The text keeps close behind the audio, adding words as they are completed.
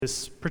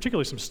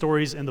particularly some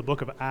stories in the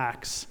book of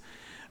Acts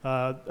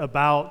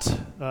about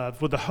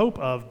with the hope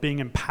of being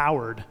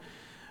empowered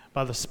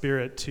by the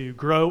Spirit to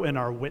grow in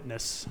our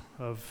witness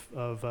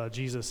of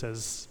Jesus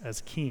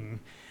as King,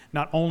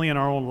 not only in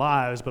our own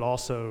lives, but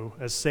also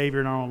as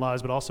Savior in our own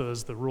lives, but also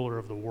as the ruler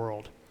of the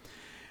world.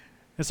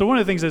 And so one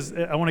of the things is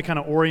I want to kind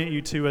of orient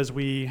you to as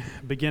we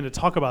begin to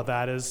talk about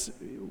that is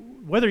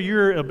whether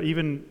you're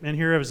even in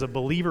here as a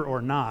believer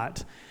or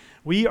not,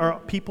 we are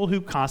people who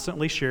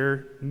constantly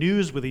share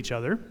news with each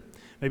other.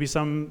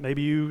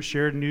 Maybe you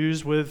shared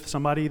news with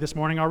somebody this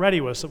morning already,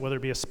 whether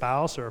it be a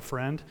spouse or a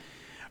friend.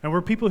 And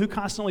we're people who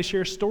constantly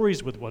share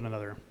stories with one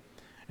another.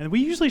 And we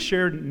usually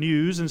share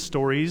news and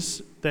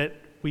stories that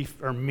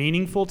are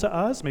meaningful to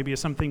us. Maybe it's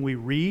something we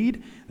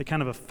read that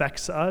kind of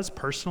affects us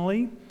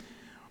personally.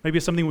 Maybe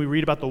it's something we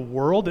read about the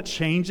world that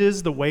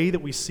changes the way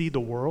that we see the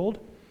world.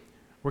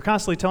 We're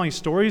constantly telling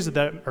stories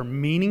that are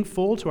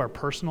meaningful to our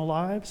personal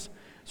lives.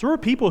 So we're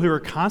people who are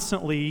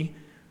constantly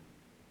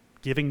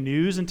giving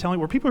news and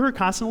we're people who are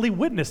constantly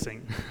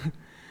witnessing.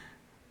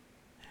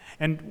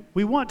 And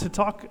we want to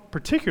talk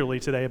particularly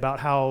today about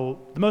how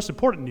the most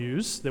important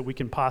news that we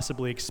can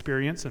possibly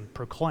experience and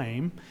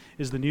proclaim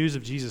is the news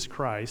of Jesus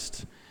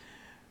Christ.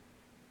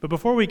 But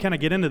before we kind of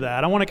get into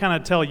that, I want to kind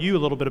of tell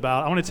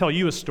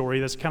you a story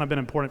that's kind of been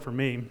important for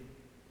me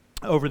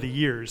over the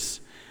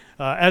years.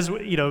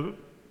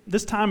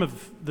 This time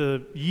of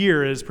the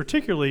year is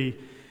particularly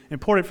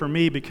important for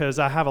me because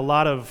I have a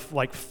lot of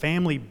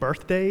family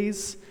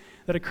birthdays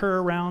that occur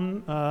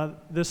around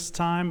this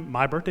time.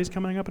 My birthday's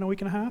coming up in a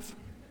week and a half.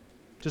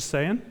 Just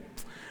saying.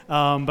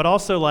 But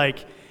also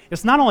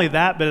it's not only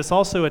that, but it's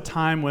also a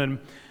time when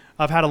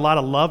I've had a lot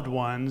of loved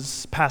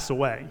ones pass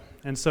away.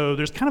 And so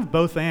there's kind of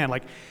both and.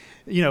 Like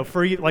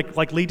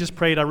Lee just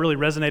prayed, I really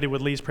resonated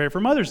with Lee's prayer for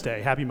Mother's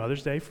Day. Happy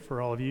Mother's Day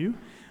for all of you.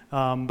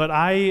 But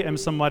I am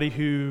somebody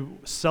who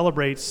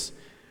celebrates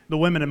the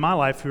women in my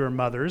life who are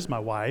mothers, my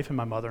wife and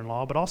my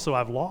mother-in-law, but also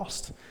I've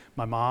lost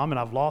my mom and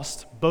I've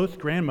lost both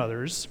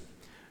grandmothers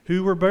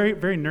who were very,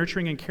 very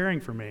nurturing and caring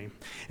for me.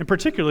 And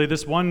particularly,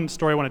 this one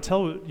story I want to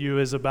tell you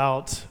is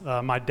about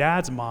my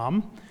dad's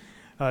mom.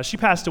 She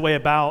passed away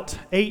about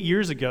 8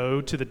 years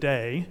ago to the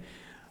day.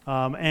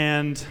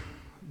 And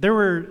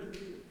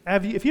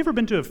if you've ever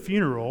been to a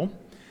funeral,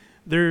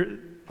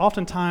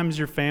 oftentimes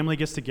your family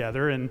gets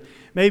together and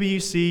maybe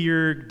you see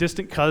your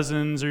distant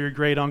cousins or your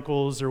great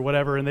uncles or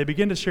whatever, and they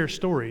begin to share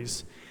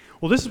stories.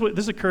 Well,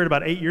 this occurred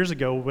about 8 years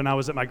ago when I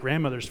was at my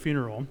grandmother's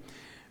funeral.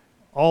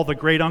 All the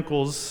great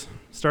uncles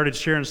started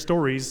sharing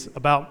stories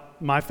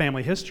about my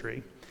family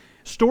history.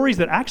 Stories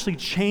that actually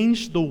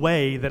changed the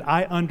way that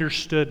I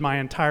understood my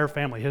entire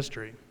family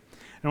history.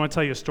 And I want to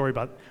tell you a story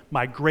about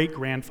my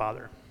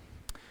great-grandfather.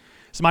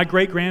 So my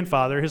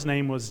great-grandfather, his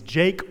name was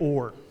Jake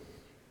Orr.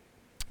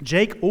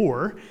 Jake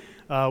Orr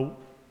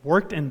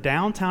worked in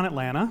downtown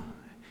Atlanta.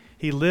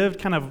 He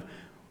lived kind of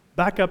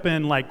back up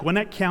in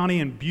Gwinnett County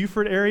and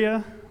Beaufort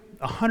area.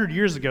 100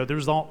 years ago, it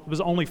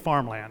was only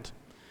farmland.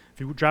 If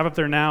you drive up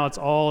there now, it's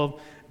all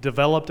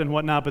developed and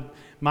whatnot, but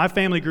my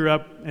family grew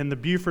up in the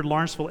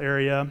Beaufort-Lawrenceville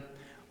area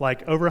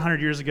over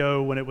 100 years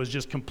ago when it was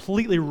just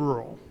completely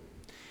rural.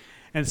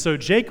 And so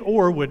Jake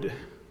Orr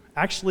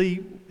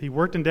he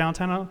worked in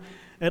downtown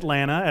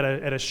Atlanta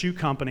at a shoe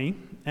company,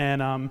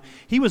 and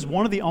he was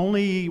one of the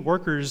only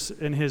workers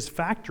in his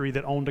factory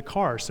that owned a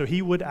car. So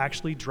he would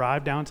actually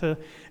drive down to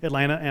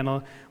Atlanta,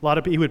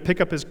 and he would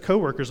pick up his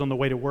coworkers on the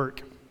way to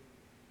work.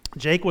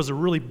 Jake was a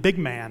really big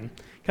man,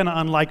 kind of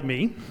unlike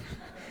me.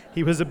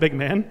 He was a big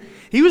man.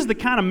 He was the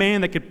kind of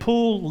man that could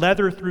pull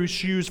leather through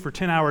shoes for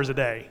 10 hours a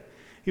day.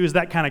 He was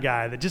that kind of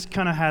guy that just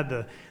kind of had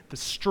the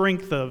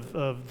strength of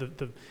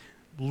the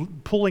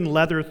pulling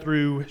leather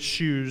through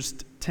shoes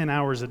 10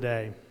 hours a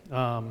day.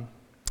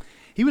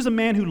 He was a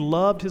man who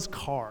loved his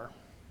car.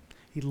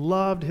 He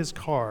loved his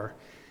car.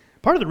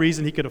 Part of the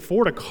reason he could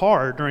afford a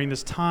car during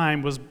this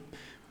time was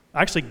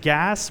actually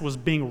gas was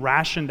being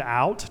rationed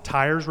out,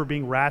 tires were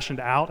being rationed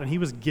out, and he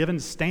was given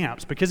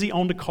stamps. Because he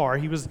owned a car,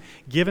 he was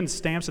given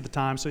stamps at the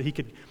time so he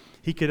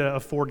could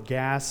afford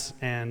gas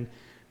and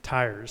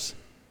tires.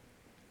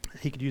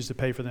 He could use to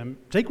pay for them.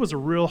 Jake was a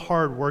real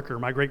hard worker,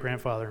 my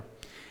great-grandfather.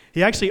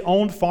 He actually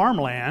owned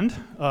farmland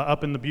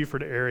up in the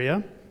Beaufort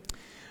area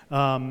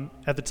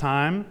at the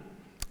time,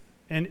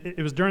 and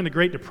it was during the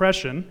Great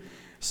Depression,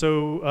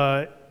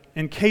 so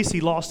in case he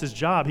lost his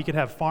job, he could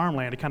have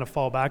farmland to kind of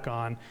fall back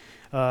on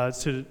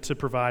to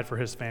provide for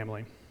his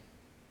family.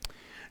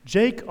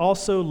 Jake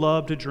also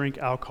loved to drink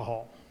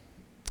alcohol.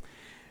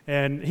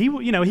 And he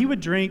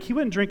would drink. He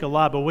wouldn't drink a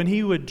lot, but when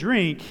he would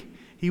drink,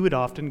 he would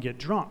often get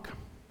drunk.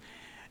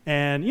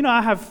 And,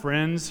 I have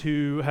friends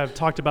who have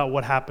talked about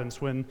what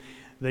happens when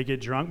they get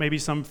drunk. Maybe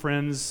some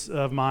friends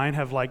of mine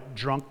have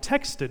drunk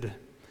texted.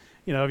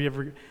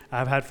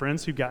 I've had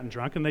friends who've gotten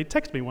drunk and they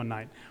text me one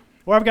night.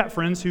 Or I've got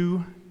friends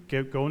who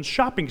go on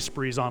shopping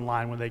sprees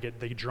online when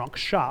they drunk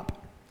shop.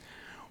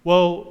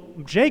 Well,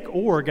 Jake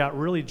Orr got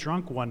really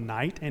drunk one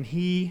night, and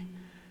he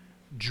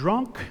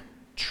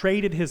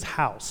traded his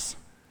house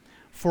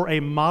for a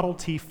Model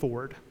T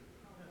Ford.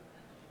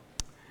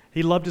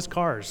 He loved his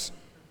cars.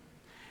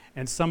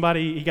 And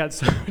he got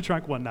so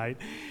drunk one night,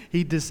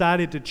 he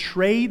decided to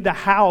trade the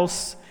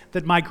house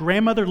that my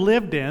grandmother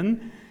lived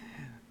in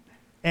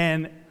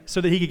and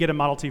so that he could get a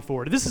Model T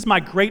Ford. This is my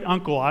great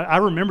uncle. I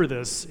remember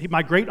this.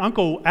 My great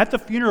uncle at the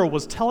funeral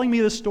was telling me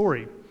this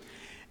story.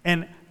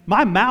 And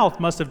my mouth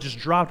must have just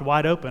dropped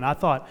wide open. I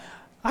thought,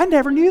 I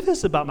never knew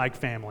this about my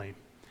family.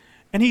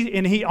 And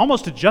he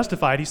almost to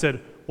justify it, he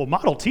said, well,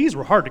 Model Ts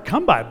were hard to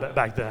come by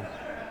back then.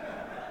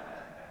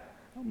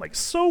 I'm like,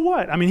 so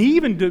what? I mean, he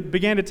even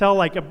began to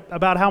tell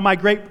about how my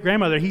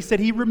great-grandmother, he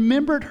said he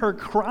remembered her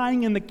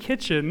crying in the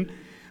kitchen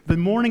the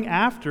morning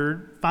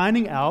after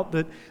finding out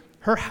that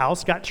her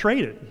house got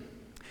traded.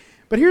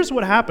 But here's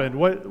what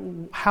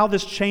happened. How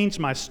this changed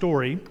my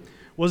story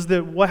was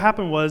that what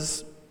happened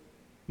was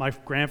my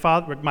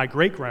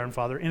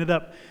great-grandfather ended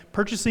up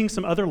purchasing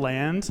some other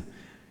land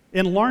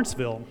in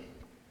Lawrenceville.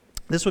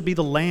 This would be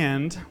the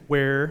land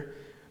where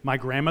my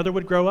grandmother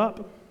would grow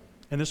up,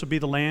 and this would be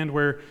the land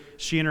where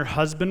she and her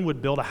husband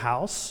would build a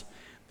house.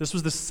 This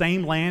was the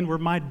same land where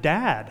my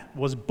dad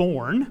was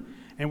born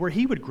and where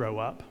he would grow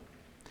up.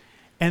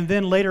 And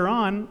then later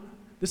on,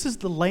 this is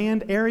the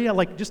land area,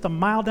 like just a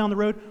mile down the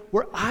road,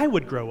 where I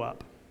would grow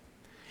up.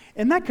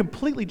 And that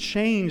completely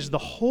changed the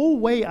whole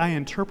way I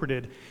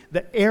interpreted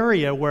the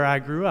area where I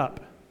grew up.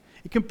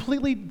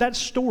 That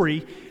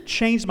story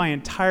changed my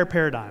entire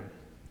paradigm.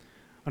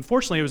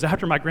 Unfortunately, it was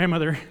after my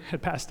grandmother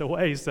had passed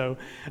away, so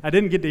I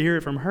didn't get to hear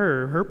it from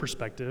her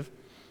perspective.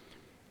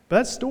 But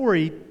that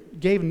story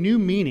gave new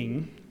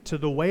meaning to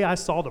the way I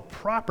saw the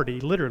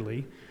property,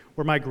 literally,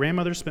 where my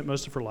grandmother spent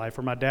most of her life,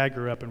 where my dad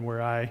grew up, and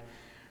where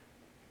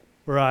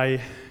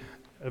I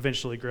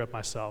eventually grew up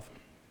myself.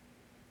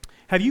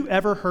 Have you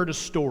ever heard a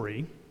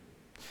story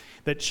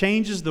that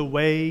changes the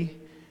way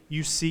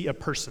you see a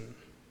person?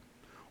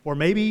 Or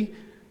maybe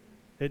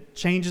it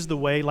changes the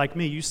way, like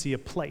me, you see a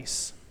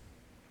place.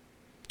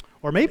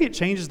 Or maybe it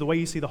changes the way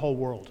you see the whole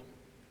world.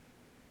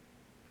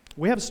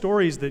 We have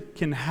stories that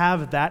can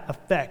have that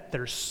effect,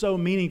 that are so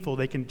meaningful,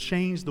 they can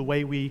change the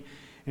way we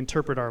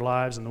interpret our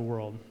lives in the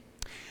world.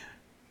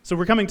 So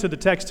we're coming to the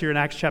text here in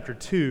Acts chapter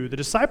 2. The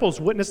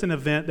disciples witnessed an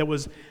event that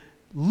was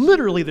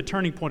literally the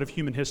turning point of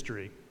human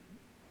history.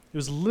 It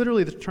was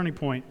literally the turning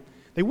point.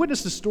 They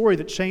witnessed a story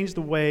that changed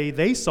the way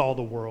they saw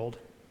the world.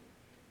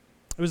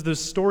 It was the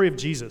story of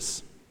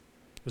Jesus.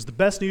 It was the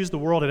best news the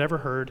world had ever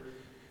heard,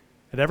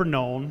 had ever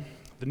known.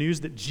 The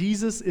news that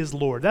Jesus is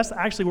Lord. That's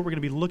actually what we're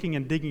going to be looking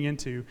and digging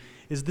into,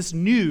 is this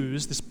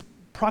news, this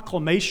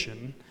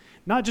proclamation,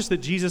 not just that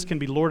Jesus can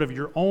be Lord of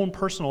your own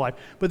personal life,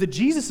 but that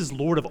Jesus is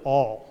Lord of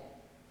all.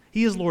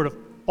 He is Lord of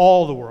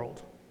all the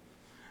world.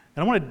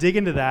 And I want to dig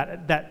into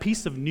that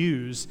piece of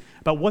news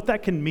about what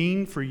that can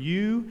mean for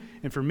you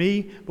and for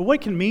me, but what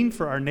it can mean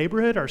for our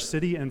neighborhood, our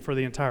city, and for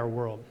the entire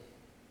world.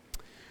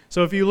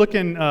 So if you look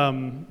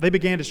in, they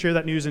began to share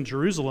that news in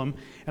Jerusalem,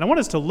 and I want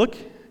us to look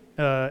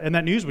and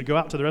that news would go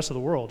out to the rest of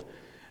the world.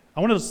 I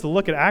wanted us to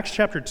look at Acts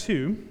chapter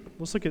 2.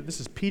 Let's look at, this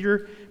is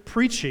Peter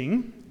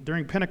preaching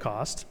during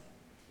Pentecost.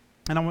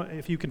 And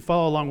if you can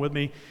follow along with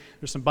me,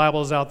 there's some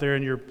Bibles out there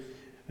in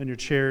your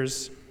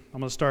chairs.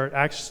 I'm going to start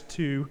Acts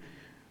 2,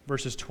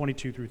 verses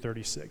 22 through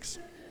 36.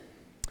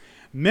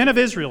 Men of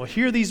Israel,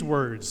 hear these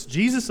words.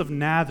 Jesus of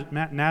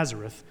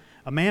Nazareth,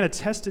 a man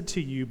attested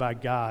to you by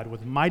God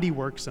with mighty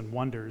works and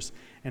wonders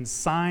and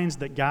signs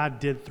that God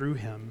did through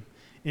him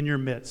in your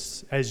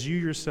midst, as you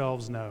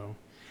yourselves know.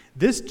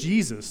 This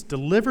Jesus,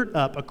 delivered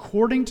up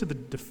according to the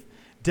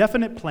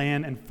definite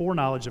plan and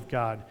foreknowledge of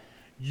God,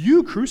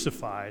 you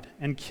crucified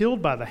and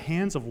killed by the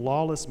hands of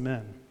lawless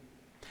men.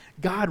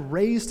 God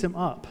raised him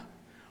up,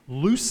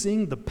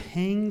 loosing the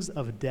pangs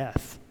of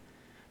death,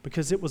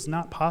 because it was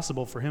not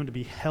possible for him to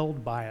be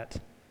held by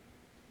it.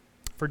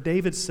 For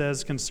David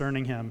says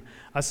concerning him,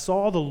 I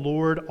saw the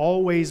Lord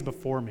always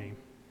before me,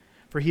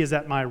 for he is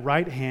at my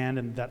right hand,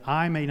 and that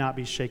I may not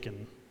be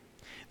shaken.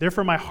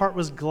 Therefore my heart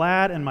was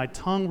glad and my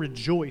tongue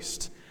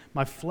rejoiced.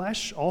 My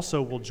flesh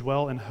also will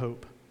dwell in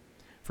hope.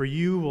 For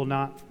you will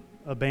not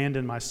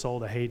abandon my soul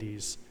to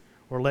Hades,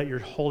 or let your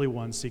Holy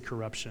One see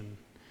corruption.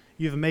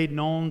 You have made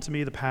known to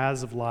me the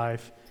paths of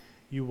life.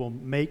 You will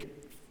make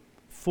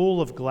full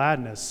of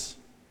gladness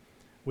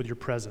with your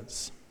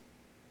presence.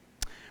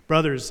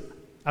 Brothers,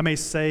 I may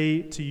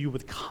say to you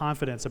with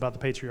confidence about the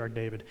patriarch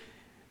David,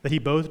 that he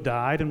both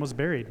died and was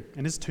buried,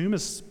 and his tomb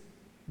is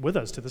with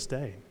us to this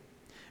day.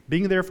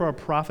 Being therefore a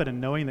prophet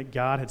and knowing that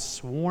God had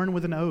sworn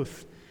with an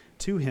oath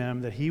to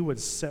him that he would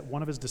set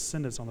one of his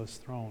descendants on his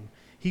throne,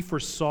 he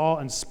foresaw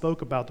and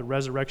spoke about the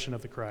resurrection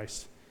of the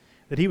Christ,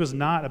 that he was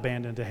not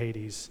abandoned to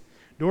Hades,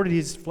 nor did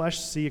his flesh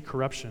see a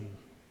corruption.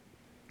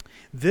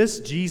 This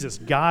Jesus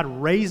God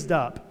raised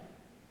up,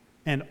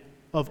 and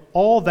of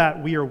all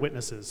that we are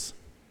witnesses.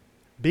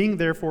 Being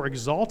therefore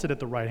exalted at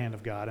the right hand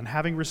of God, and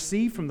having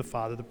received from the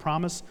Father the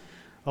promise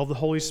of the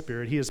Holy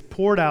Spirit, he has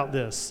poured out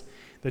this,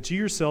 that you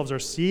yourselves are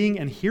seeing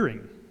and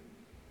hearing.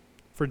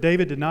 For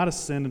David did not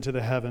ascend into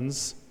the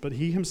heavens, but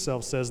he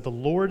himself says, the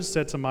Lord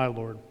said to my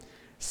Lord,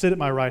 sit at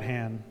my right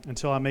hand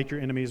until I make your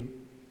enemies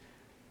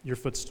your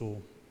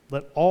footstool.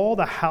 Let all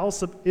the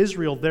house of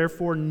Israel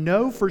therefore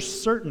know for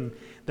certain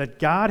that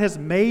God has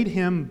made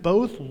him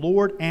both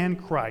Lord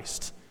and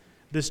Christ,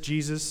 this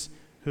Jesus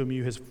whom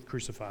you have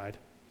crucified.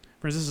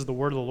 Friends, this is the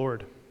word of the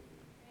Lord.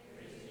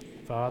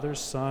 Father,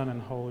 Son,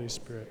 and Holy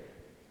Spirit.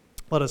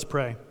 Let us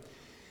pray.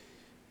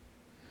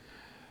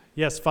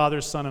 Yes,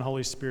 Father, Son, and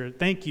Holy Spirit,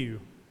 thank you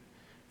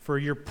for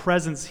your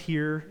presence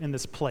here in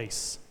this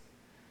place.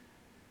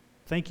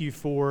 Thank you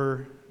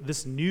for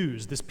this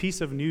news, this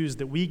piece of news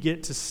that we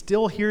get to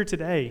still hear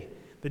today,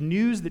 the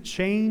news that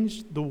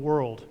changed the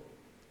world,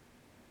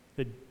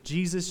 that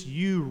Jesus,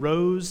 you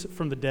rose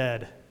from the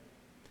dead,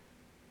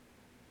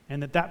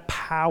 and that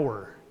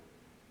power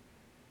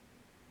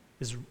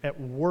is at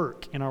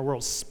work in our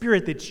world.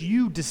 Spirit, that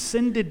you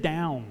descended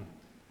down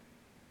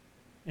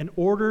in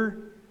order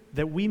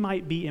that we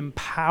might be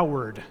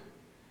empowered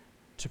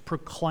to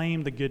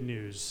proclaim the good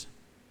news,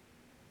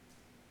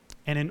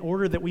 and in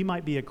order that we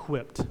might be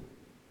equipped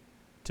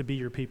to be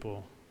your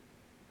people.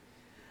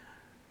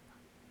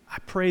 I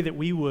pray that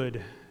we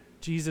would,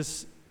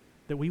 Jesus,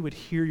 that we would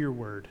hear your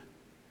word.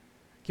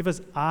 Give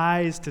us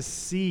eyes to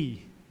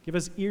see, give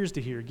us ears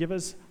to hear, give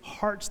us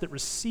hearts that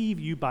receive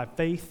you by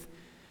faith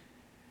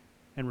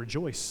and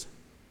rejoice.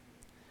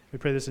 We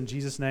pray this in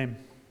Jesus' name.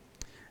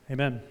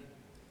 Amen.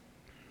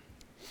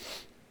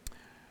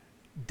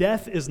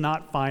 Death is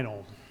not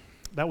final.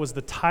 That was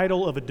the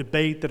title of a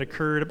debate that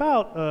occurred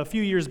about a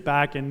few years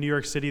back in New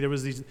York City. There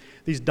was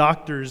these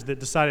doctors that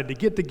decided to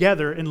get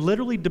together and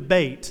literally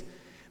debate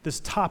this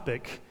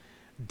topic,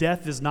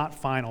 death is not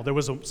final. There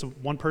was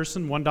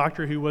one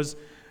doctor who was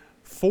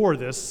for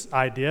this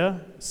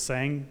idea,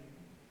 saying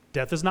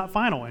death is not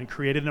final, and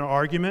created an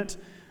argument,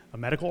 a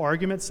medical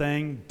argument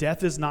saying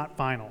death is not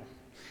final.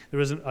 There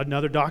was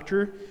another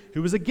doctor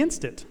who was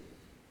against it.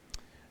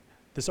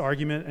 This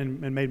argument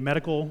and made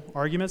medical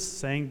arguments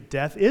saying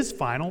death is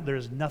final. There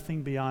is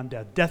nothing beyond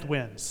death. Death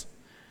wins.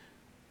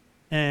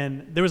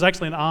 And there was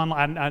actually an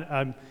online,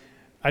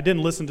 I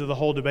didn't listen to the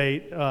whole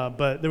debate,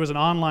 but there was an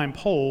online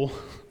poll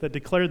that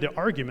declared the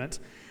argument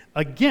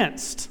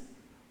against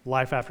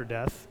life after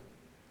death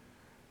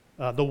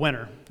the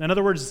winner. In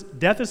other words,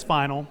 death is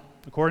final,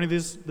 according to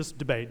this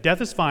debate.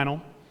 Death is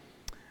final.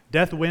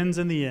 Death wins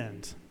in the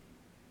end.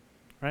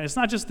 Right? It's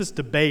not just this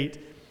debate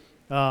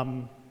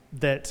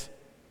that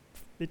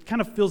it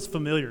kind of feels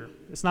familiar.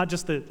 It's not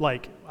just that,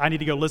 like, I need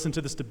to go listen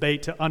to this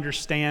debate to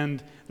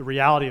understand the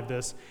reality of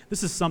this.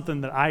 This is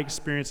something that I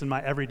experience in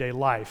my everyday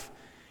life.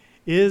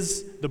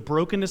 Is the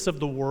brokenness of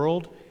the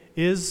world,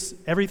 is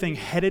everything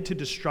headed to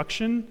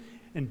destruction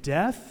and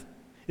death?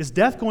 Is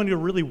death going to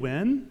really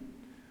win?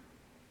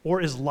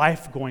 Or is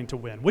life going to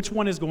win? Which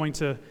one is going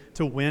to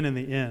win in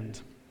the end?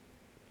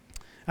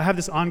 I have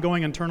this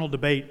ongoing internal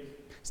debate.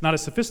 It's not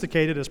as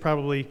sophisticated as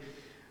probably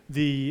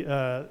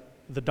the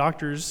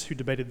doctors who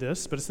debated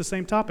this, but it's the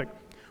same topic.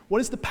 What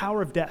is the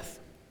power of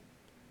death?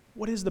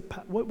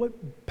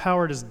 What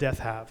power does death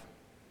have?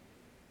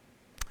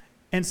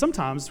 And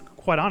sometimes,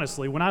 quite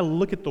honestly, when I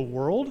look at the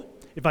world,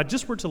 if I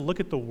just were to look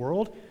at the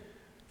world,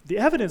 the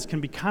evidence can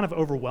be kind of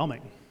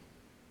overwhelming.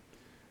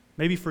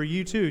 Maybe for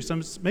you too.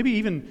 Maybe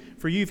even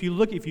for you,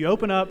 if you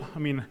open up, I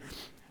mean,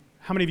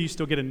 how many of you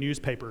still get a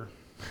newspaper?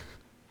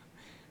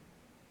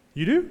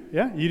 You do?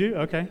 Yeah, you do?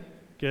 Okay,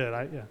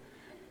 good. Yeah.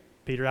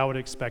 Peter, I would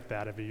expect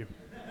that of you.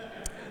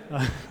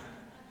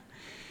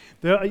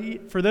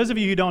 For those of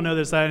you who don't know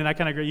this, and I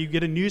kind of agree, you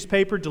get a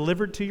newspaper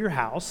delivered to your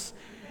house,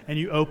 and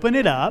you open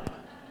it up.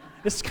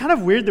 It's kind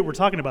of weird that we're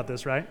talking about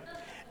this, right?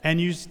 And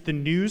the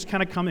news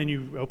kind of come, and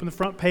you open the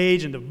front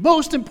page, and the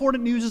most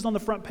important news is on the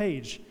front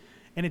page.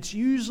 And it's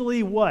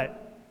usually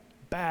what?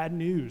 Bad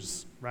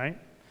news, right?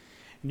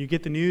 And you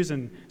get the news,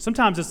 and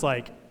sometimes it's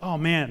like, oh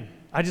man,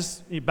 I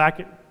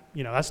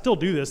still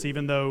do this,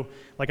 even though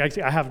like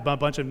I have a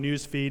bunch of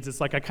news feeds.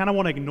 It's like I kind of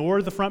want to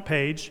ignore the front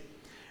page,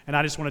 and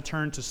I just want to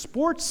turn to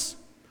sports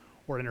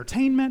or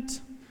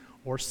entertainment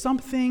or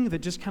something that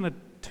just kind of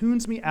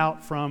tunes me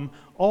out from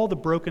all the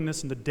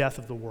brokenness and the death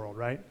of the world,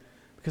 right?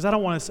 Because I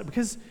don't want to.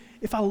 Because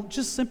if I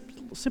just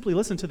simply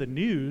listen to the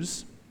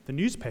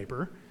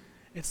newspaper,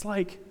 it's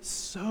like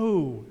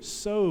so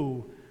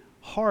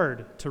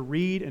hard to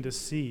read and to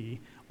see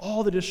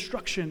all the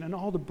destruction and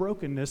all the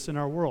brokenness in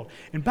our world.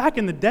 And back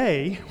in the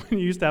day, when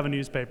you used to have a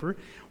newspaper,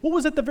 what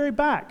was at the very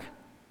back?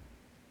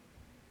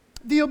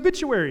 The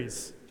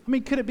obituaries. I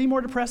mean, could it be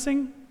more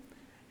depressing?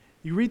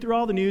 You read through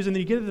all the news, and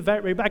then you get to the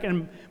very back,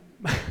 and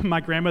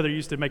my grandmother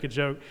used to make a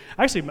joke.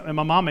 Actually,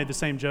 my mom made the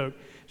same joke.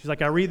 She's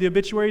like, I read the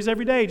obituaries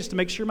every day just to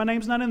make sure my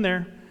name's not in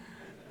there.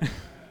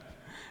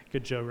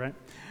 Good joke, right?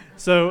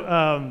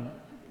 So,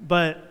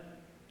 but,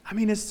 I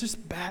mean, it's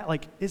just bad.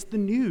 Like, it's the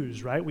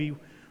news, right? We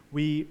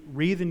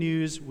read the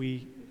news,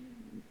 we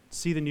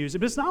see the news.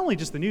 But it's not only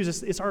just the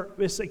news, it's our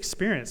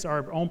experience,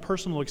 our own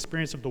personal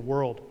experience of the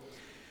world.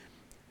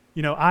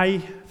 You know, I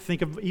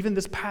think of even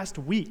this past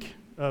week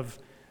of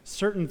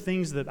certain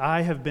things that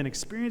I have been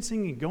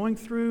experiencing and going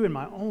through in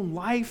my own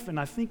life, and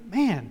I think,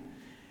 man,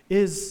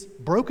 is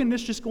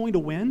brokenness just going to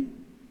win?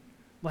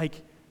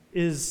 Like,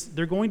 is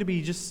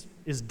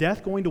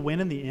death going to win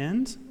in the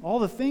end? All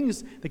the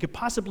things that could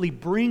possibly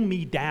bring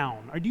me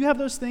down. Or do you have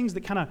those things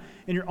that kind of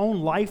in your own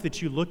life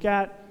that you look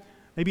at?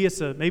 Maybe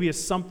it's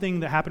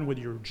something that happened with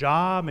your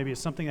job. Maybe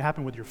it's something that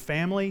happened with your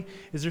family.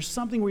 Is there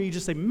something where you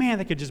just say, man,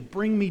 that could just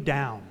bring me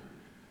down?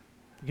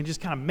 It can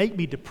just kind of make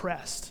me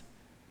depressed.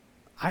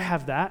 I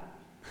have that.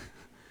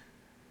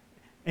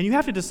 And you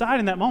have to decide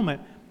in that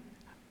moment,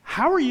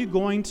 how are you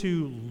going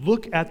to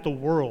look at the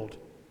world?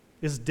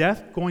 Is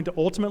death going to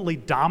ultimately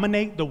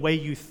dominate the way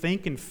you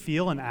think and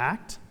feel and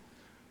act?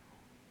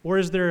 Or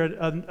is there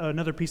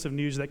another piece of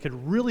news that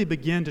could really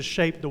begin to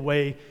shape the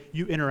way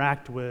you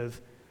interact with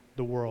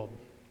the world?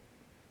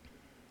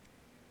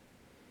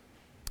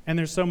 And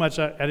there's so much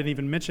I didn't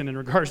even mention in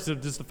regards to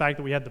just the fact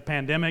that we had the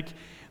pandemic,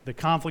 the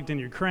conflict in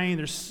Ukraine.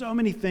 There's so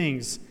many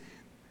things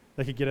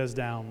that could get us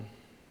down.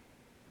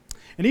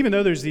 And even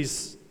though there's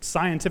these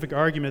scientific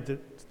arguments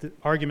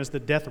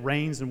that death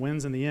reigns and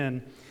wins in the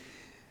end,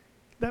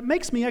 that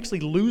makes me actually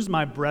lose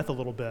my breath a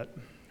little bit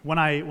when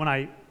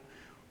I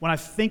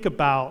think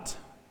about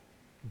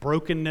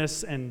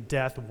brokenness and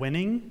death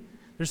winning.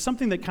 There's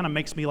something that kind of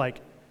makes me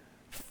like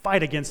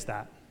fight against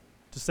that,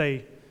 to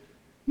say,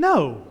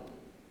 no,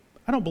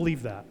 I don't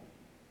believe that.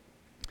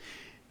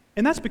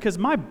 And that's because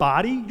my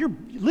body,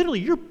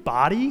 your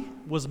body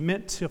was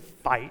meant to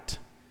fight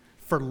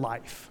for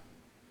life.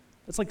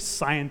 That's like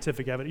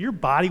scientific evidence. Your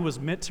body was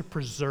meant to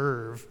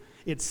preserve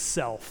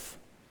itself.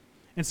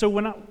 And so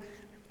when I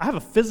have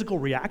a physical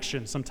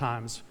reaction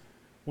sometimes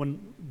when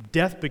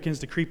death begins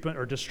to creep in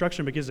or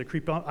destruction begins to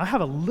creep on. I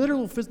have a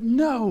literal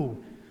no,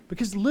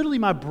 because literally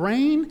my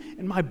brain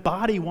and my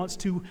body wants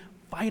to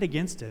fight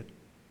against it.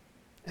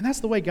 And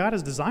that's the way God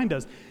has designed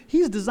us.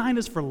 He's designed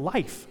us for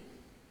life.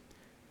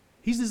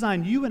 He's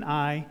designed you and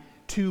I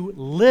to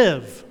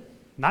live,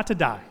 not to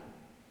die.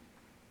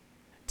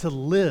 To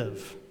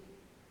live.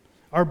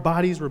 Our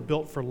bodies were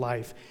built for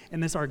life,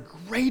 and it's our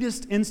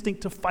greatest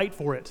instinct to fight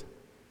for it.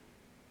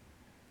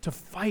 To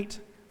fight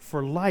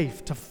for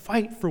life, to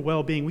fight for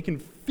well-being. We can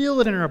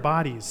feel it in our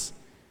bodies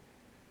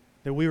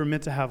that we were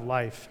meant to have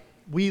life.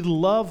 We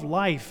love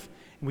life,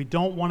 and we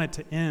don't want it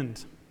to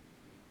end.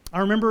 I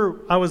remember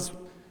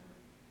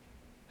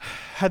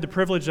had the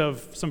privilege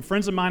of some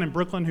friends of mine in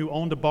Brooklyn who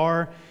owned a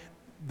bar.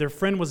 Their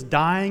friend was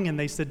dying, and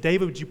they said,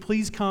 David, would you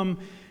please come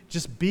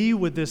just be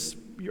with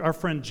our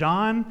friend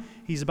John?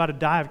 He's about to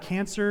die of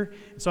cancer.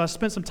 And so I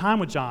spent some time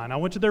with John. I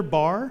went to their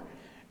bar,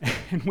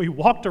 and we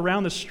walked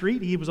around the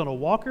street. He was on a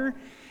walker.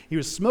 He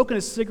was smoking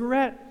a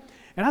cigarette.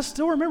 And I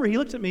still remember, he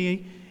looked at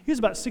me. He was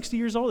about 60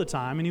 years old at the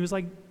time, and he was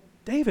like,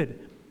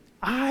 David,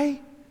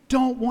 I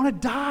don't want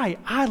to die.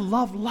 I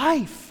love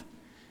life.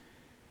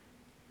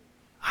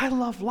 I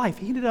love life.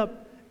 He ended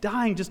up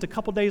dying just a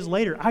couple days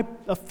later. I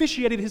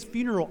officiated his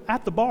funeral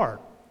at the bar.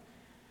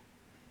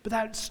 But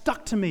that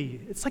stuck to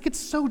me. It's like it's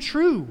so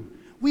true.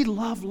 We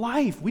love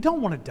life. We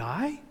don't want to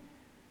die.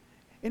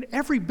 And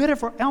every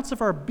ounce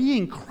of our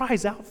being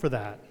cries out for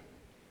that.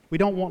 We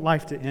don't want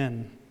life to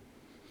end.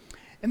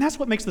 And that's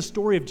what makes the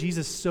story of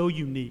Jesus so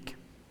unique.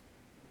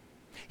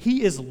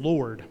 He is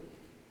Lord.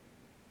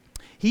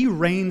 He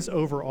reigns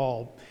over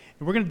all.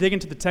 And we're going to dig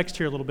into the text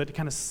here a little bit to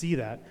kind of see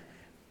that.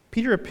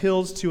 Peter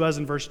appeals to us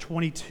in verse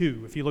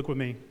 22, if you look with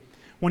me,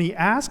 when he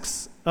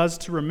asks us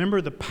to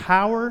remember the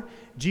power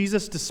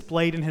Jesus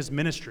displayed in his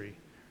ministry.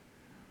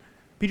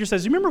 Peter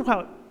says, you remember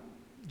how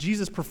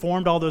Jesus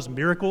performed all those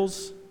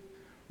miracles?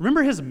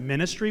 Remember his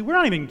ministry? We're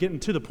not even getting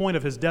to the point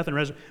of his death and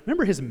resurrection.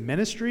 Remember his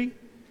ministry?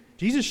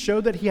 Jesus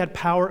showed that he had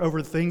power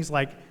over things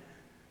that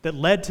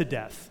led to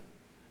death,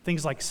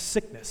 things like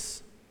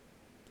sickness,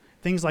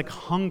 things like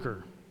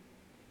hunger,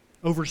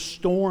 over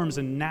storms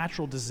and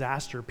natural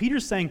disaster.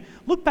 Peter's saying,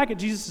 look back at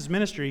Jesus'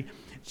 ministry.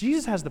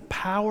 Jesus has the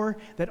power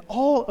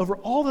over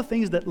all the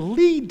things that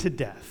lead to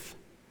death.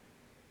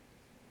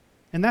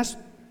 And that's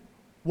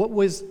what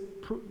was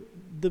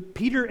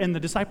Peter and the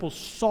disciples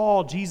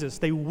saw Jesus.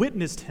 They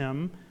witnessed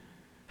him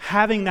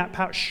having that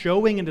power,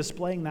 showing and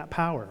displaying that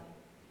power.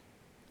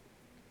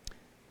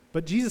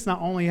 But Jesus not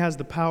only has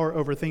the power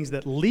over things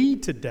that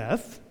lead to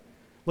death.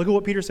 Look at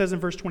what Peter says in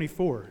verse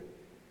 24.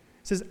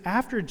 It says,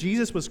 after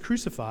Jesus was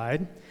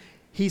crucified,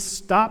 he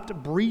stopped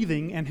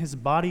breathing and his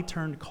body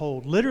turned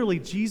cold. Literally,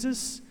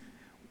 Jesus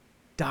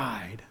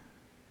died.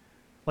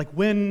 Like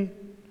when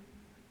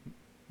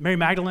Mary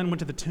Magdalene went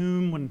to the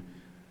tomb, when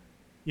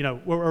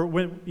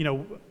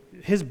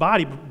his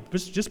body,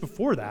 just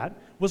before that,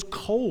 was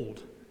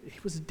cold. He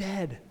was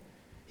dead.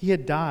 He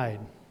had died.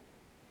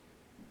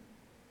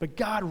 But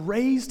God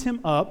raised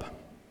him up,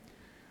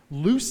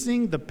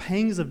 loosing the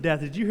pangs of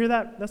death. Did you hear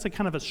that? That's a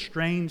kind of a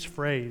strange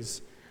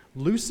phrase.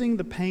 Loosing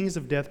the pangs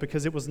of death,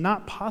 because it was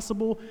not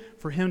possible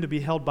for him to be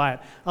held by it.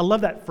 I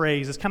love that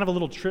phrase. It's kind of a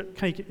little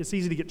trip. It's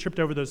easy to get tripped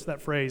over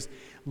that phrase.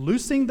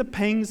 Loosing the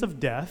pangs of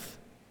death,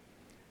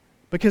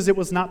 because it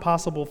was not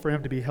possible for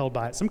him to be held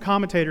by it. Some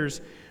commentators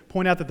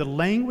point out that the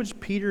language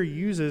Peter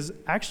uses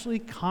actually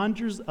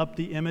conjures up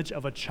the image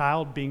of a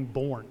child being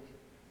born.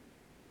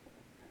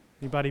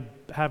 Anybody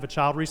have a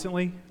child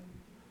recently?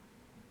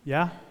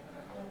 Yeah?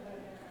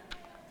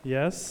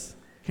 Yes,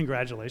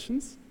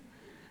 congratulations.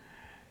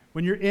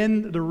 When you're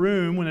in the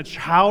room, when a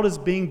child is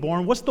being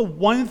born, what's the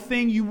one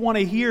thing you want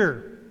to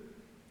hear?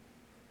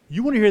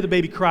 You want to hear the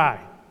baby cry,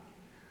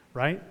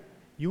 right?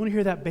 You want to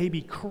hear that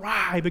baby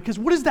cry because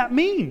what does that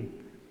mean?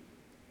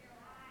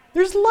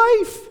 There's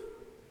life.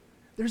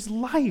 There's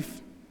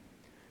life.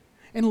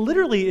 And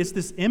literally, it's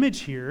this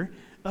image here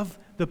of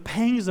the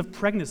pangs of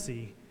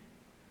pregnancy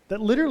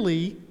that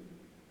literally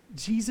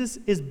Jesus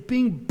is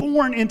being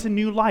born into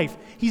new life.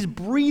 He's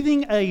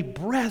breathing a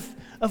breath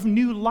of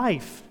new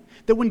life.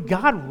 That when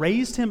God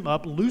raised him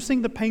up,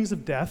 loosing the pangs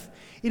of death,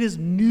 it is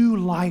new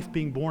life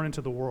being born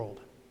into the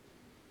world.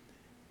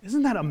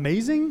 Isn't that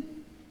amazing?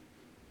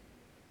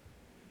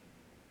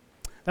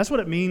 That's what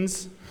it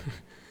means.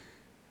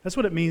 That's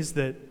what it means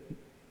that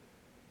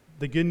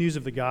the good news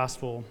of the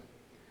gospel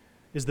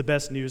is the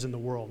best news in the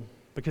world.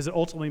 Because it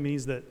ultimately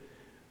means that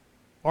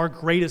our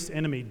greatest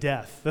enemy,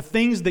 death, the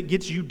things that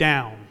get you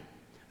down,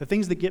 the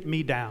things that get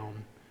me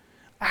down,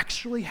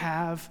 actually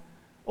have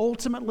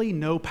ultimately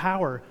no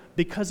power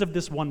because of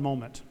this one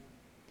moment.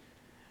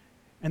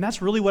 And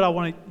that's really what I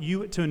want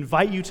to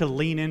invite you to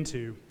lean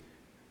into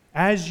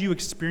as you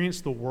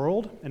experience the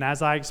world and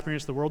as I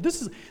experience the world.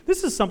 This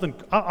is something,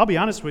 I'll be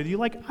honest with you,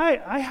 like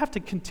I have to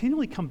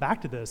continually come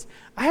back to this.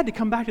 I had to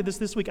come back to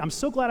this week. I'm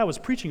so glad I was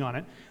preaching on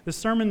it. The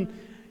sermon,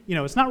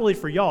 it's not really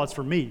for y'all, it's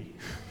for me.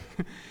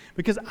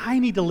 Because I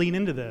need to lean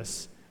into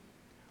this.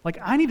 Like,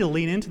 I need to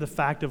lean into the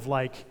fact of,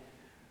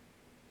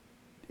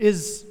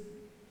 is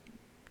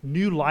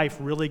new life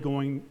really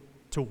going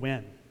to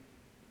win?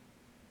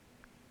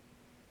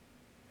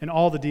 And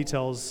all the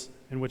details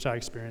in which I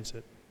experience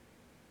it.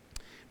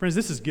 Friends,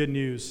 this is good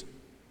news.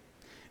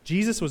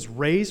 Jesus was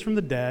raised from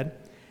the dead,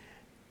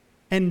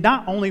 and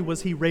not only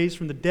was he raised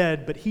from the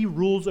dead, but he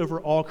rules over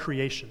all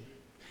creation.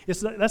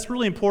 That's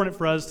really important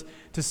for us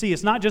to see.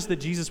 It's not just that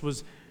Jesus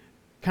was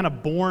kind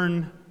of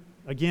born,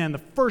 again, the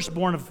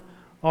firstborn of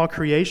all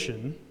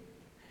creation.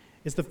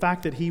 It's the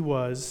fact that he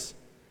was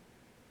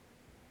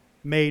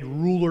made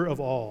ruler of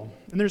all.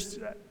 And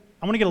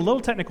I want to get a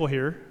little technical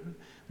here.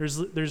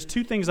 There's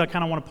two things I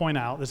kind of want to point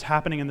out that's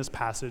happening in this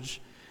passage.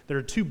 There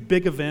are two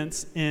big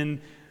events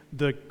in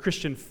the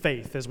Christian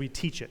faith as we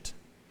teach it.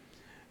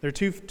 There are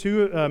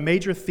two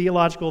major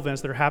theological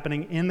events that are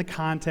happening in the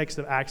context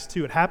of Acts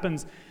 2. It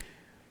happens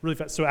really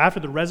fast. So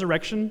after the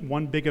resurrection,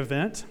 one big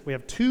event, we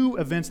have two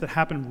events that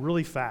happen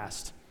really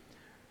fast.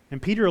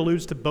 And Peter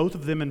alludes to both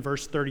of them in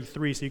verse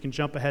 33, so you can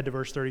jump ahead to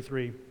verse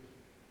 33.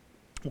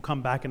 We'll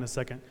come back in a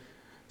second.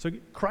 So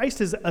Christ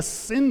has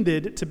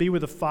ascended to be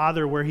with the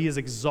Father where he is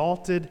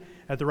exalted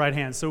at the right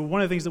hand. So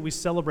one of the things that we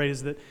celebrate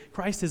is that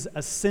Christ has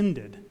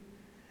ascended.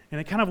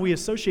 And we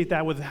associate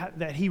that with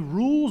that he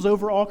rules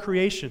over all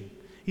creation.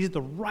 He's at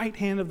the right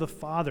hand of the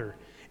Father.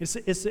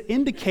 It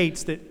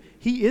indicates that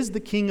he is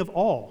the king of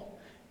all.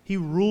 He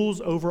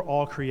rules over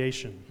all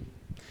creation.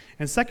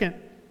 And second,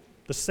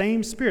 the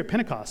same Spirit,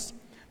 Pentecost,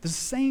 the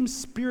same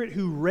Spirit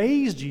who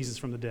raised Jesus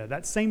from the dead,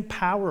 that same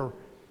power,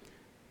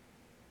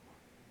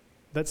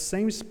 that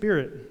same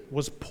Spirit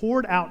was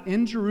poured out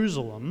in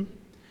Jerusalem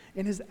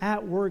and is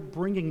at work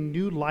bringing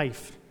new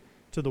life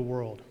to the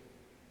world.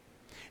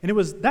 And it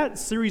was that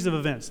series of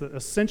events, the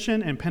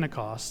Ascension and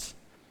Pentecost,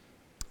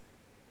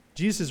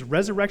 Jesus'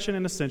 resurrection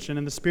and ascension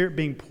and the Spirit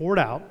being poured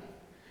out,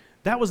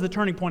 that was the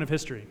turning point of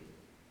history.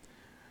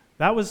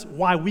 That was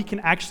why we can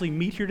actually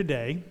meet here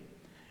today,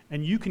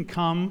 and you can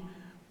come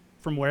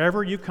from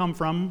wherever you come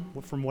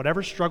from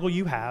whatever struggle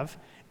you have,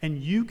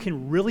 and you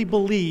can really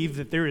believe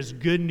that there is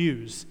good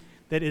news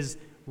that is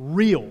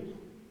real.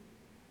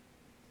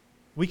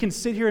 We can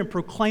sit here and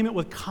proclaim it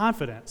with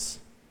confidence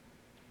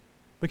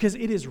because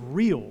it is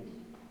real.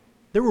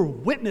 There were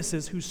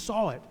witnesses who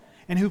saw it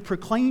and who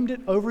proclaimed it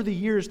over the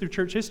years through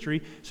church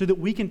history so that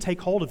we can take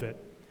hold of it.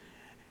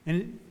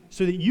 And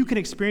so that you can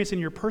experience it in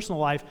your personal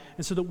life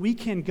and so that we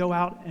can go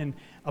out and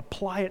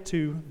apply it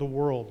to the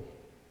world.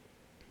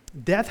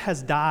 Death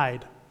has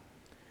died,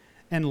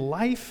 and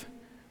life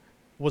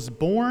was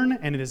born,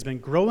 and it has been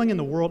growing in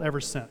the world ever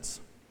since.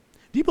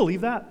 Do you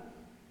believe that?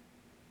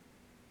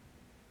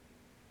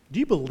 Do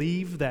you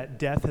believe that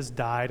death has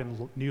died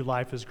and new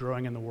life is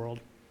growing in the world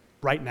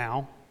right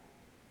now?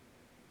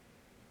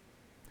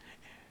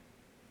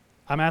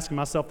 I'm asking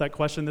myself that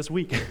question this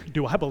week.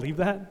 Do I believe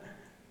that?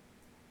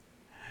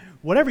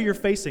 Whatever you're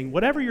facing,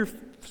 whatever you're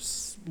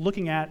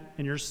looking at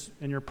in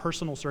your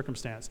personal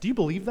circumstance, do you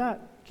believe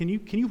that? Can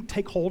you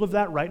take hold of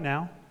that right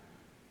now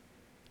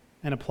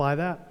and apply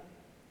that?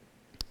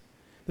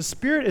 The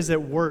Spirit is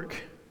at work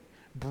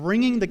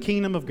bringing the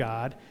kingdom of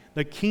God,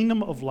 the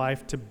kingdom of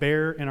life to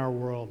bear in our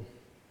world.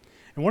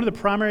 And one of the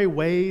primary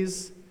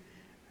ways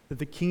that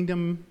the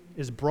kingdom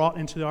is brought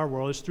into our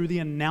world is through the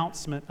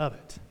announcement of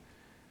it.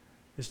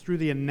 It's through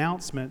the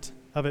announcement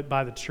of it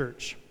by the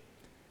church.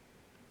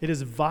 It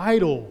is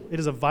vital. It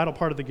is a vital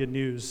part of the good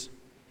news.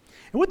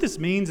 And what this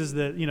means is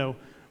that,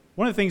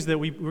 one of the things that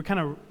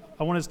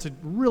I want us to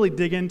really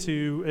dig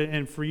into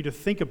and for you to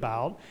think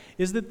about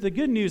is that the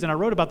good news, and I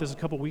wrote about this a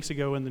couple weeks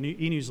ago in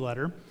the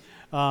e-newsletter,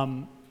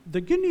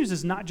 the good news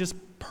is not just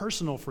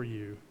personal for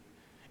you.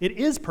 It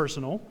is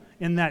personal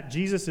in that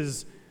Jesus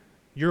is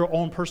your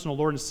own personal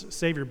Lord and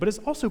Savior, but it's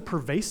also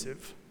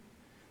pervasive.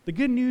 The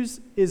good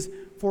news is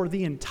for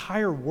the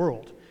entire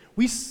world.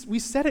 We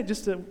said it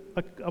just a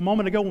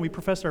moment ago when we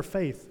professed our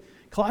faith.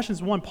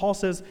 Colossians 1, Paul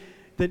says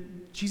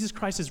that Jesus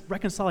Christ is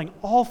reconciling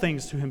all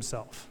things to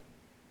himself.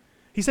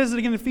 He says it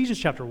again in Ephesians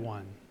chapter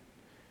 1,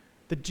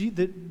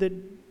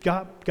 that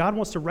God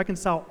wants to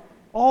reconcile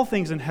all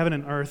things in heaven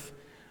and earth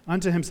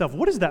unto himself.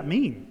 What does that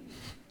mean?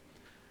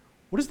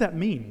 What does that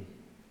mean,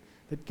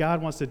 that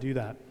God wants to do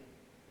that?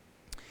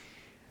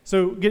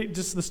 So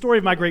just the story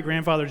of my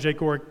great-grandfather, Jake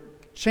Gore,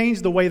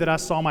 changed the way that I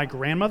saw my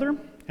grandmother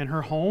and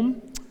her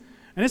home.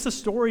 And it's a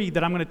story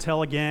that I'm going to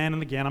tell again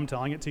and again. I'm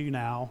telling it to you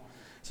now.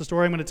 It's a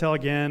story I'm going to tell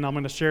again. I'm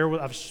going to share it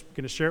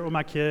with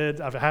my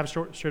kids. I have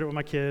shared it with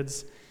my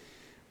kids.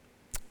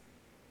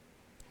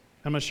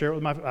 I'm going to share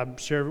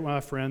it with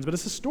my friends. But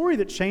it's a story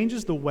that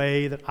changes the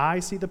way that I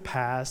see the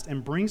past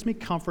and brings me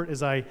comfort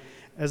as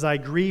I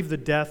grieve the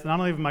death, not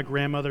only of my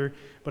grandmother,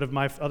 but of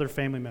my other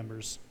family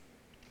members.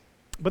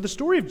 But the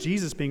story of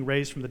Jesus being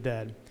raised from the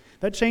dead,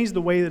 that changed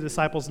the way the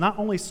disciples not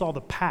only saw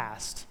the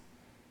past,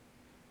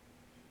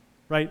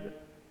 right?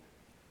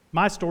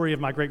 My story of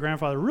my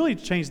great-grandfather really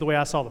changed the way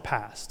I saw the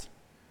past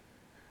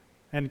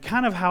and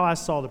kind of how I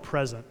saw the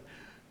present.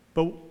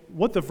 But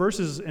what the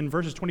verses in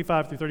verses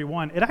 25 through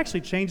 31, it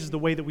actually changes the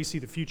way that we see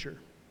the future.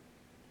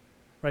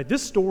 Right?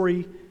 This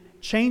story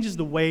changes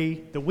the way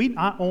that we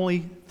not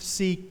only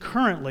see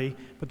currently,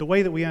 but the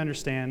way that we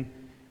understand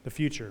the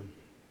future.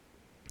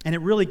 And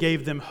it really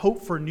gave them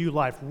hope for new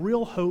life,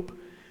 real hope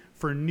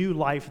for new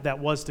life that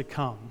was to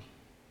come.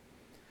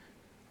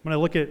 I'm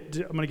going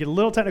to get a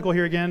little technical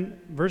here again.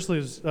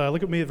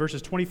 Look at me at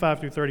verses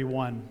 25 through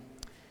 31.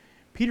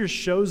 Peter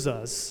shows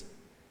us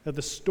that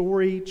the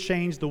story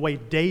changed the way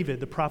David,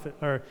 the prophet,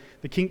 or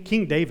the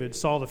King David,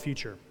 saw the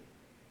future.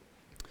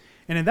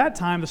 And in that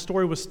time, the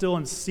story was still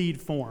in seed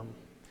form,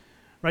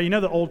 right? You know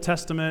the Old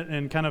Testament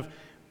and kind of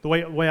the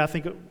way I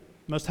think,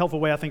 most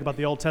helpful way I think about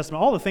the Old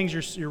Testament. All the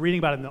things you're reading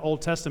about in the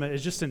Old Testament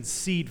is just in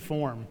seed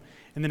form,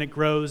 and then it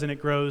grows and it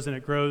grows and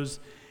it grows.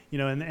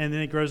 And then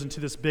it grows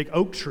into this big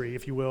oak tree,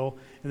 if you will,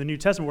 in the New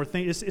Testament,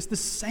 where it's the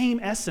same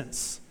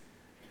essence.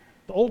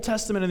 The Old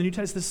Testament and the New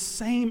Testament is the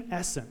same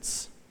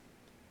essence.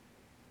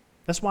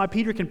 That's why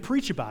Peter can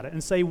preach about it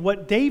and say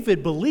what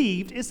David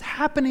believed is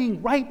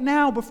happening right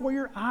now before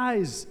your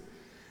eyes.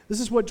 This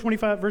is what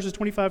verses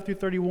 25 through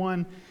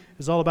 31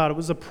 is all about. It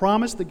was a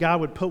promise that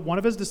God would put one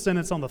of his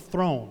descendants on the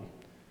throne.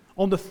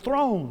 On the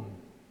throne.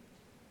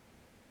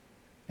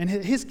 And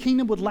his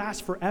kingdom would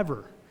last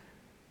forever.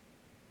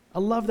 I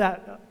love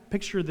that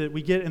picture that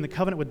we get in the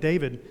covenant with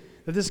David,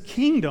 that this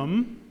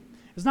kingdom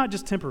is not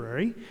just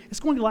temporary,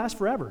 it's going to last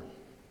forever.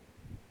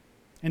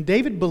 And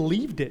David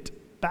believed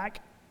it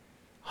back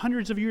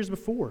hundreds of years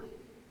before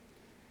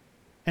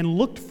and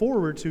looked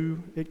forward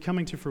to it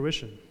coming to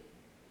fruition.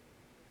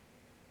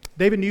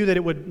 David knew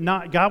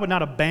that God would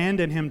not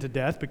abandon him to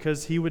death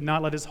because he would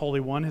not let his Holy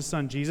One, his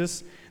son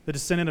Jesus, the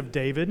descendant of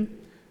David,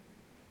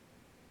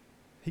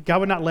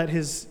 God would not let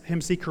him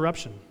see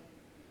corruption.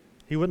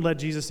 He wouldn't let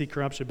Jesus see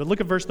corruption. But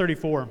look at verse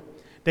 34.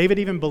 David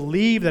even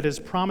believed that his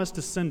promised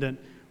descendant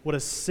would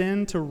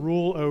ascend to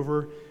rule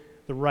over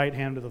the right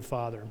hand of the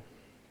Father.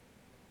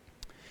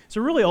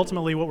 So really,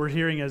 ultimately, what we're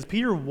hearing is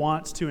Peter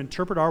wants to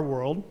interpret our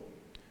world,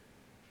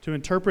 to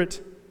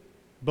interpret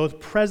both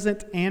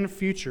present and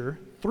future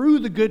through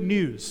the good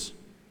news.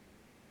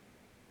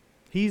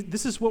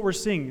 This is what we're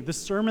seeing. The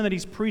sermon that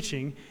he's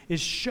preaching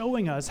is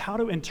showing us how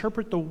to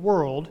interpret the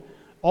world,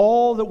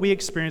 all that we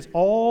experience,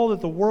 all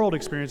that the world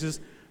experiences,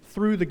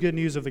 through the good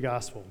news of the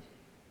gospel.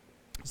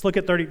 Let's look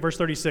at verse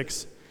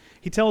 36.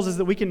 He tells us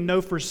that we can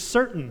know for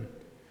certain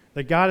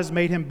that God has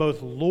made him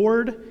both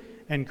Lord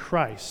and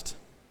Christ.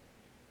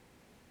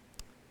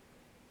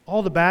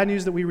 All the bad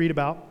news that we read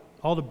about,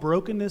 all the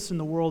brokenness in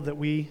the world that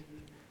we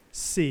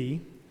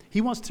see,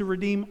 he wants to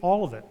redeem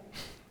all of it.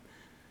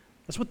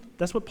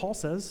 That's what Paul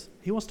says.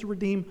 He wants to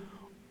redeem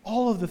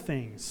all of the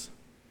things.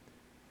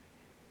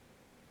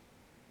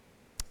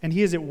 And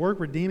he is at work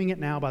redeeming it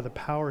now by the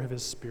power of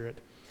his Spirit.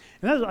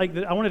 And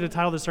that's I wanted to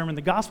title this sermon,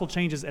 The Gospel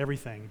Changes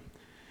Everything.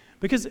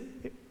 Because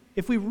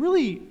if we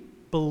really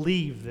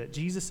believe that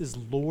Jesus is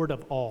Lord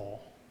of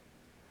all,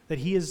 that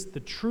he is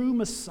the true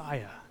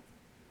Messiah,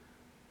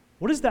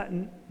 what does that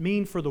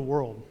mean for the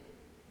world?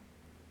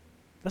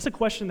 That's a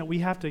question that we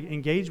have to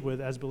engage with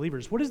as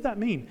believers. What does that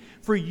mean?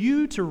 For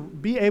you to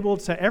be able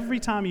to, every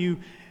time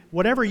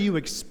whatever you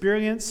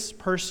experience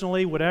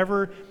personally,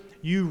 whatever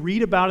you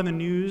read about in the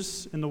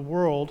news, in the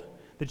world,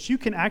 that you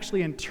can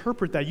actually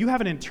interpret that. You have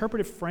an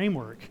interpretive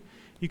framework.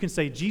 You can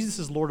say, Jesus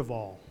is Lord of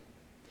all.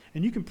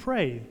 And you can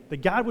pray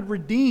that God would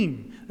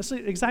redeem. That's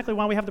exactly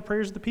why we have the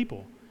prayers of the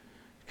people.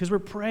 Because we're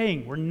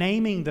praying, we're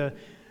naming the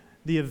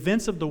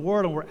events of the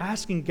world, and we're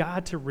asking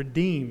God to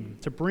redeem,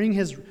 to bring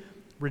his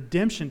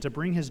redemption, to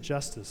bring his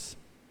justice.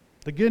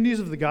 The good news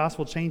of the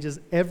gospel changes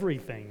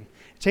everything.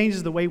 It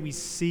changes the way we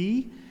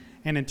see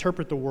and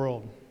interpret the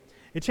world.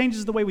 It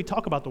changes the way we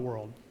talk about the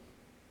world.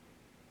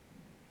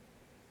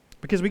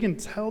 because we can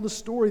tell the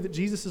story that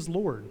Jesus is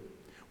Lord.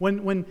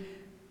 When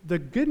the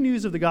good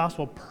news of the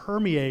gospel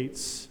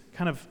permeates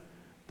kind of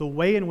the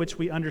way in which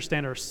we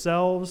understand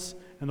ourselves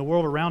and the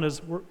world around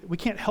us, we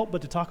can't help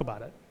but to talk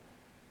about it.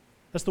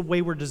 That's the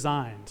way we're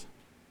designed.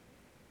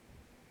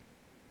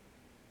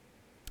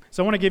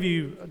 So I want to give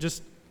you,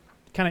 just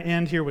kind of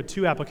end here with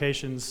two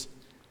applications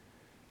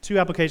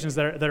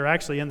that are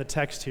actually in the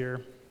text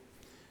here,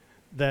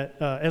 that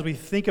as we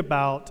think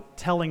about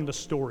telling the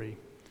story.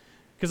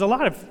 Because a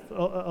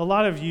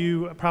lot of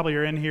you probably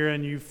are in here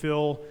and you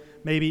feel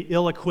maybe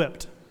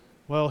ill-equipped.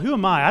 Well, who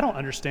am I? I don't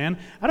understand.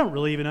 I don't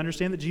really even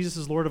understand that Jesus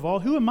is Lord of all.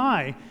 Who am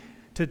I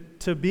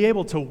to be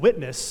able to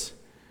witness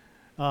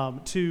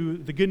to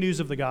the good news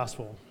of the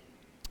gospel?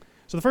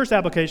 So the first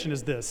application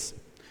is this.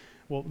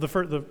 Well,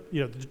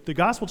 the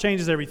gospel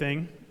changes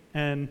everything,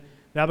 and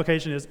the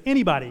application is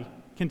anybody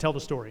can tell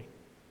the story.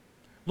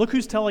 Look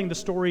who's telling the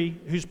story,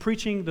 who's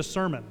preaching the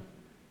sermon.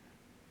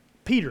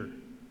 Peter,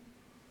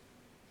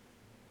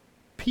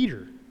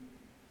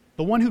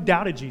 the one who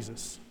doubted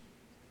Jesus.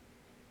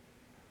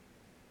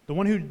 The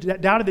one who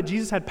doubted that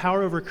Jesus had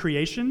power over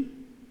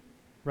creation,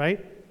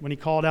 right? When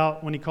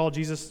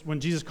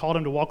Jesus called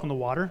him to walk on the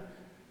water.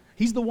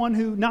 He's the one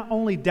who not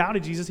only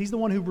doubted Jesus, he's the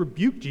one who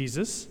rebuked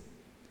Jesus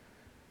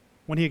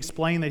when he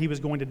explained that he was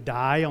going to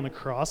die on the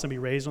cross and be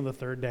raised on the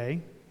third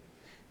day.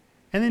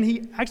 And then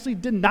he actually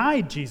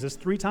denied Jesus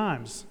 3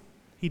 times.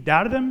 He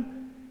doubted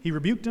him, he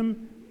rebuked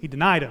him, he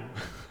denied him.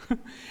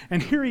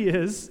 And here he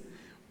is,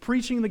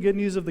 preaching the good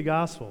news of the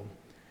gospel.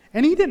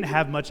 And he didn't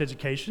have much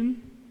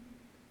education.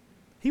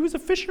 He was a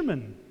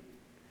fisherman.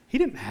 He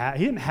didn't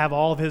have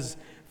all of his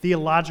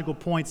theological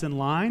points in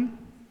line.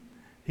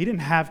 He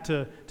didn't have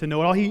to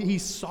know it all. He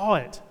saw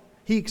it.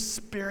 He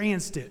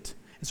experienced it.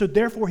 And so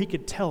therefore he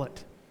could tell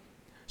it.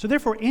 So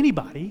therefore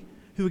anybody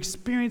who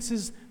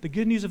experiences the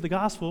good news of the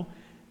gospel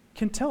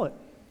can tell it,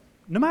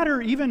 no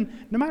matter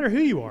who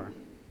you are. And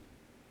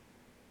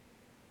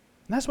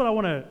that's what I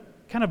want to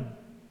kind of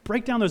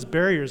break down those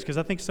barriers, because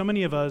I think so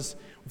many of us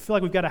feel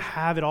like we've got to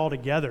have it all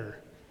together.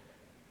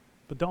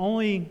 But the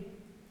only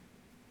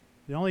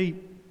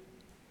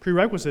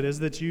prerequisite is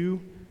that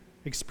you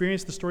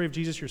experience the story of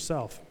Jesus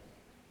yourself.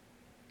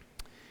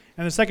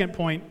 And the second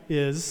point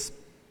is,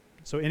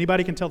 so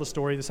anybody can tell the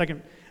story. The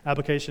second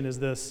application is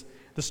this: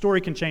 the story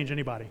can change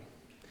anybody.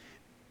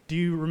 Do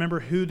you remember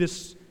who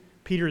this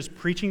Peter is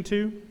preaching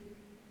to?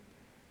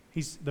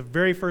 He's the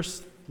very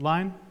first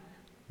line,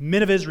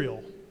 men of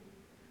Israel.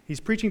 He's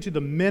preaching to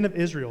the men of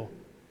Israel,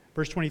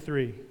 verse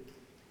 23.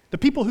 The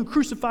people who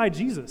crucified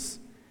Jesus.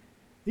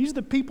 These are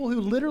the people who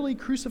literally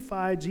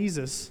crucified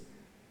Jesus.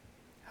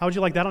 How would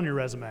you like that on your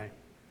resume?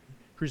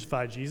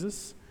 Crucified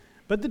Jesus.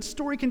 But the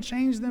story can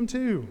change them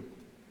too.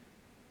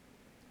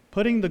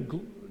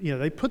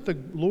 They put the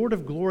Lord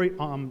of glory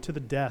to the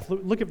death.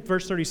 Look at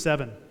verse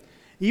 37.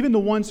 Even the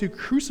ones who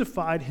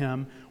crucified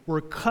him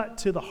were cut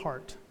to the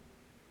heart.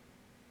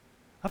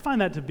 I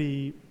find that to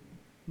be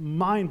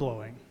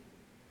mind-blowing.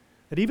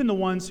 That even the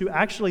ones who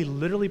actually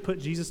literally put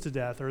Jesus to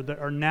death, or that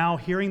are now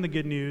hearing the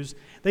good news,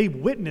 they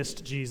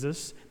witnessed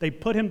Jesus, they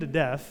put him to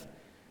death,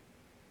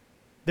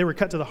 they were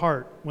cut to the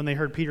heart when they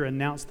heard Peter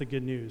announce the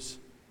good news.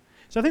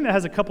 So I think that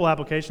has a couple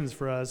applications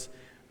for us.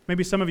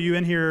 Maybe some of you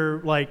in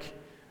here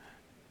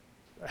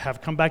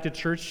have come back to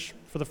church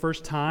for the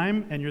first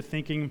time, and you're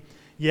thinking,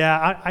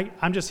 yeah,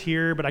 I'm just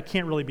here, but I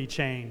can't really be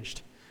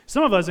changed.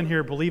 Some of us in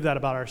here believe that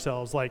about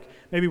ourselves, like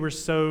maybe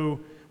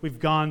we've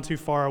gone too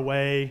far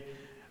away,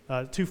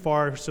 too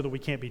far so that we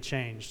can't be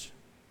changed.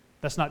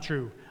 That's not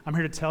true. I'm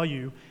here to tell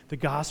you the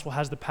gospel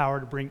has the power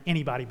to bring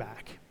anybody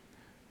back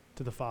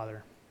to the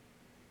Father.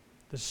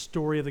 The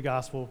story of the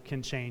gospel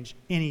can change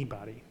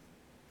anybody.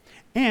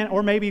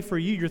 Or maybe for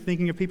you, you're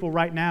thinking of people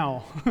right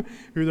now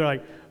who they're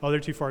like, oh, they're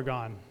too far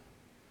gone.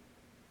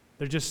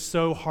 They're just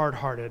so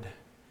hard-hearted.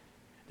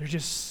 They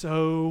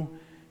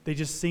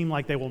just seem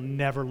like they will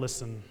never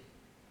listen.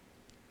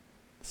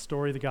 The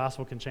story of the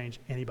gospel can change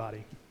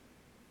anybody.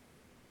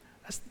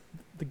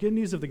 The good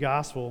news of the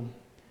gospel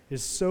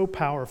is so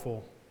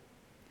powerful.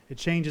 It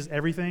changes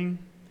everything.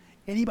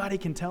 Anybody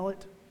can tell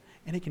it,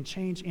 and it can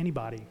change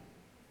anybody.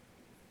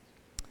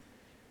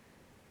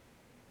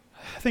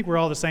 I think we're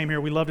all the same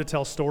here. We love to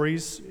tell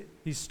stories,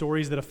 these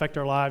stories that affect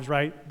our lives,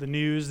 right? The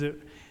news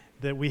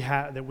that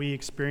we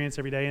experience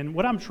every day. And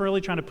what I'm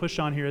really trying to push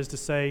on here is to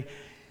say,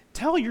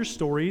 tell your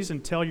stories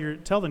and tell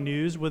the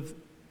news with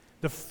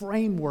the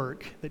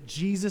framework that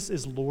Jesus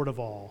is Lord of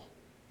all.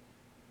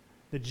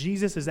 That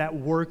Jesus is at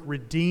work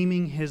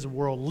redeeming his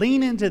world.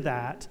 Lean into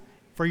that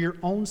for your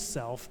own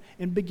self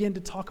and begin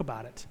to talk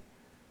about it.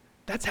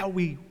 That's how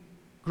we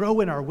grow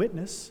in our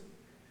witness.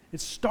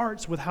 It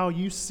starts with how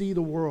you see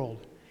the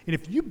world. And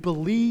if you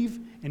believe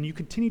and you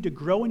continue to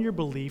grow in your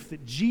belief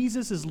that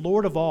Jesus is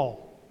Lord of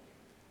all,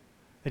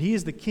 that he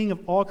is the King of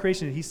all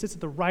creation, that he sits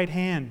at the right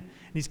hand,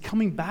 and he's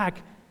coming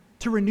back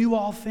to renew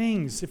all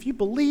things. If you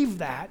believe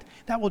that,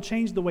 that will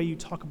change the way you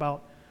talk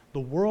about the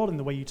world and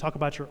the way you talk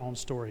about your own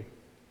story.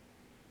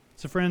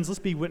 So friends, let's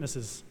be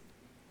witnesses.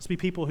 Let's be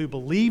people who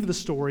believe the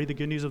story, the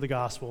good news of the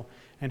gospel,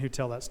 and who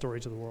tell that story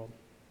to the world.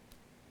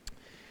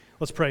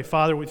 Let's pray.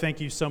 Father, we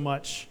thank you so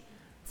much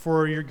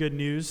for your good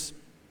news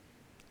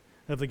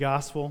of the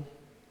gospel,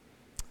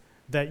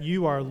 that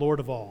you are Lord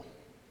of all.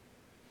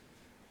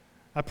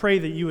 I pray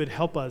that you would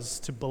help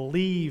us to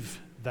believe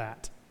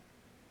that,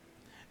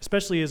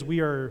 especially as we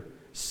are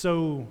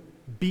so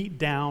beat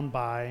down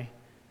by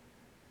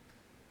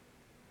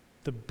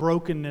the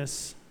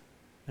brokenness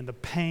and the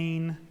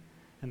pain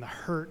and the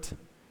hurt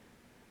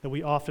that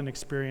we often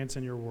experience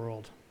in your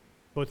world,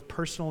 both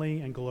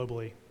personally and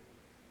globally.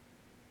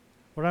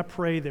 Lord, I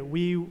pray that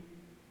we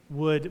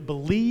would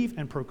believe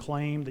and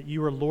proclaim that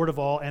you are Lord of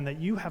all and that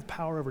you have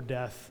power over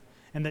death,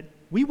 and that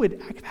we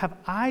would have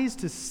eyes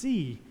to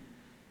see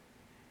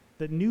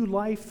that new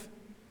life,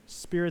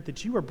 Spirit,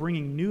 that you are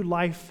bringing new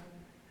life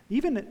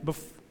even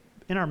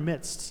in our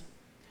midst.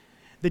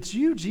 That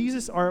you,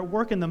 Jesus, are at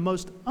work in the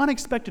most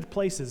unexpected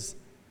places,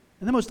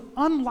 in the most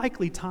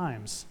unlikely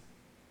times,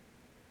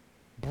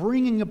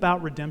 bringing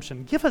about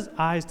redemption. Give us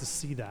eyes to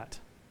see that.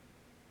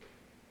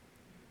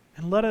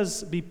 And let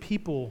us be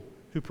people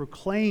who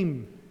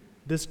proclaim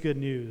this good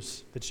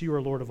news, that you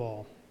are Lord of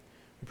all.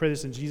 We pray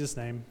this in Jesus'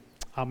 name.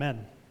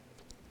 Amen.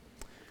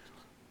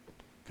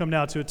 Come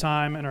now to a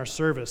time in our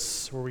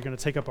service where we're going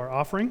to take up our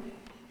offering.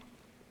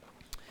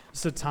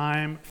 It's a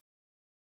time